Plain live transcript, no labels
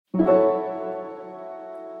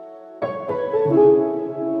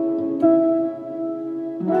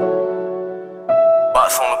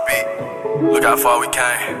Box on the beat, look how far we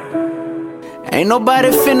came. Ain't nobody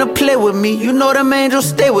finna play with me. You know them angels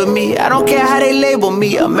stay with me. I don't care how they label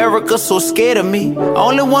me. America so scared of me.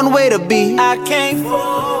 Only one way to be. I can't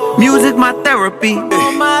fall. Music my therapy. D,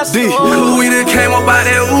 we done came up out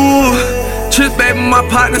that ooh. Trip baby, my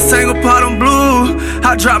partner sang a part on blue.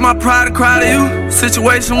 I dropped my pride and cried to you.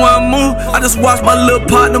 Situation wasn't move. I just watched my little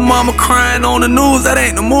partner mama crying on the news. That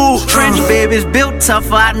ain't the move. Trench babies built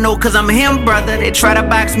tougher, I know cause I'm him, brother. They try to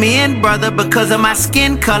box me in, brother, because of my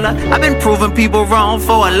skin color. I've been proving people wrong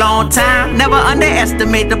for a long time. Never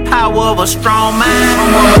underestimate the power of a strong mind.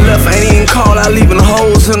 My mama left, ain't even called out, leaving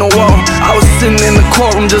holes in the wall. I was sitting in the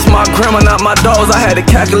courtroom, just my grandma, not my dogs. I had to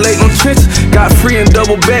calculate them trenches, got free and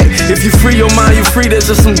double back. If you free your mind, you free,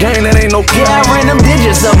 there's just some game that ain't no cap. Yeah, I ran them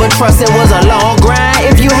digits up, but trust it was a long grind.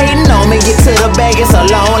 If you hating on me, get to the bag, it's a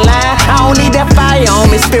long line. I don't need that fire on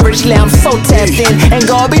me, spiritually I'm so tapped in. And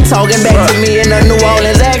God be talking back to me in a New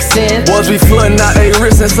Orleans accent. Boys be flooding out they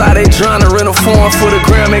wrists inside they trying to rent a farm for the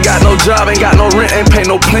gram. Ain't got no job, ain't got no rent, ain't pay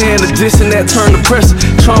no plan. Addition that turn to pressure,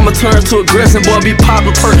 trauma turns to aggression. Boy be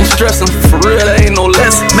popping, perking, stressing. For real, there ain't no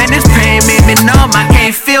lesson. Man, this pain made me numb, I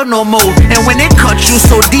can't feel no more. And when it cuts you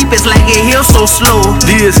so deep, it's like it heals so slow.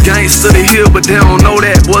 These gangsta they heal, but they don't know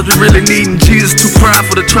that. Boys be really needing Jesus, too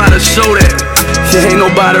prideful to try to show that. Shit, ain't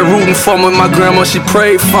nobody rooting for me. My grandma, she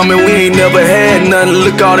prayed for me. We ain't never had nothing.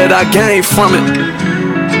 Look all that I gained from it.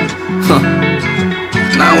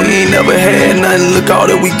 Nah, we ain't never had nothing. Look all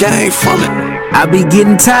that we gained from it. I be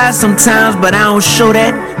getting tired sometimes, but I don't show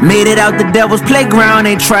that. Made it out the devil's playground,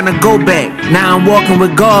 ain't tryna go back. Now I'm walking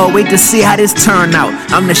with God, wait to see how this turn out.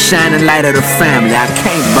 I'm the shining light of the family, I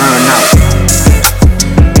can't burn out.